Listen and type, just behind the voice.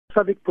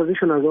SADC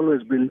position has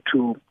always been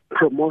to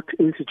promote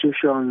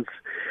institutions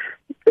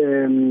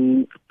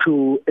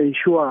to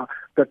ensure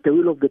that the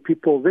will of the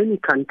people of any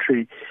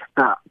country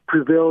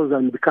prevails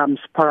and becomes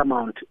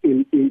paramount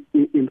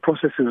in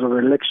processes of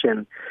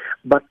election.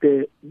 But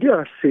the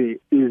DRC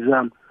is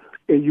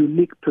a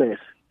unique place.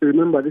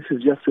 Remember, this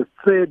is just the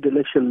third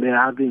election they're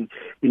having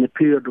in a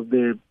period of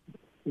the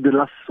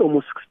last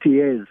almost 60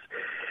 years.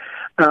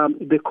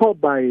 The call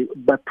by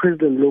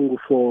President Lungu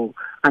for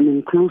an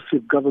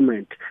inclusive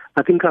government,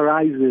 I think,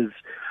 arises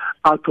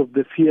out of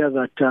the fear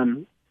that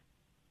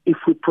if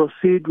we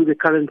proceed with the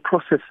current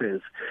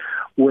processes,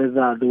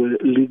 whether the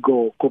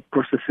legal court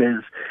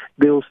processes,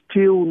 they will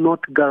still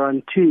not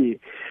guarantee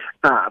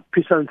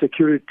peace and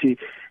security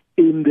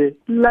in the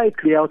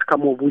likely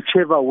outcome of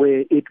whichever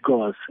way it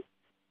goes.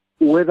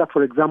 Whether,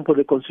 for example,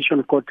 the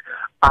Constitutional Court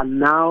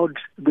annulled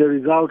the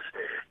results,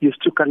 you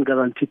still can't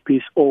guarantee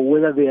peace, or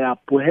whether they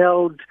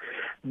upheld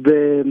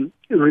the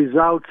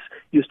results,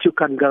 you still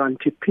can't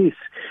guarantee peace.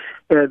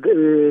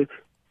 The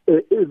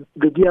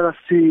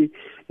DRC,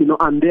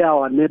 and they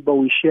are our neighbor.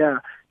 We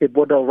share a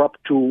border of up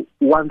to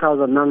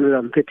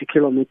 1,930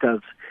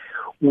 kilometers.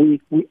 We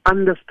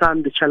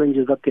understand the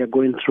challenges that they are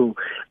going through.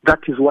 That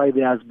is why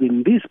there has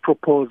been this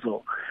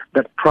proposal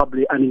that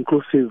probably an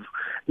inclusive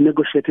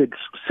negotiated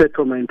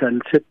settlement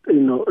and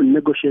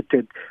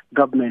negotiated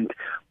government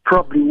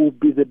probably will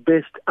be the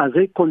best as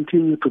they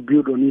continue to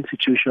build on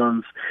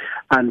institutions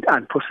and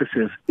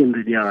processes in the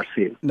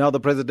DRC. Now,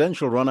 the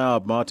presidential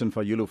runner-up, Martin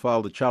Fayulu,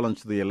 filed a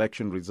challenge to the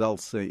election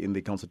results in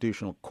the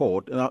Constitutional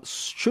Court. Now,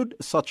 should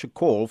such a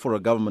call for a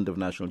government of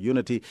national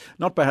unity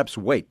not perhaps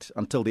wait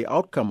until the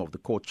outcome of the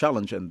court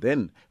challenge and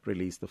then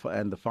release the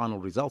final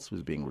results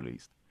was being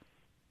released?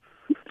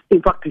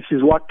 In fact, this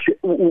is what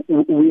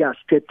we are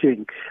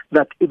stating,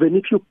 that even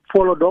if you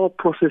followed all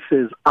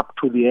processes up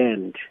to the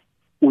end,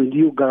 will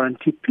you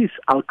guarantee peace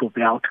out of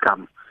the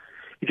outcome?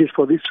 It is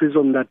for this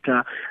reason that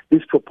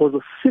this proposal,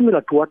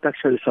 similar to what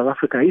actually South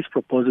Africa is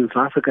proposing,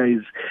 South Africa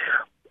is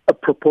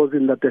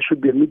proposing that there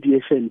should be a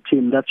mediation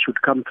team that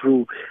should come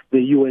through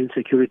the UN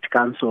Security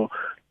Council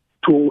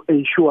to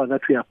ensure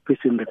that we have peace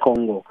in the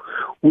Congo.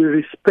 We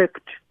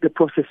respect the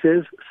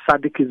processes.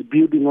 SADC is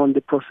building on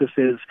the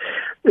processes.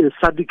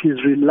 SADC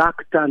is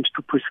reluctant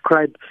to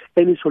prescribe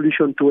any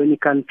solution to any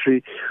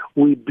country.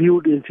 We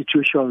build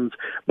institutions,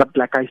 but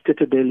like I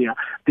stated earlier,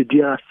 the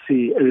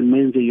DRC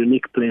remains a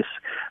unique place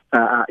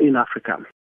in Africa.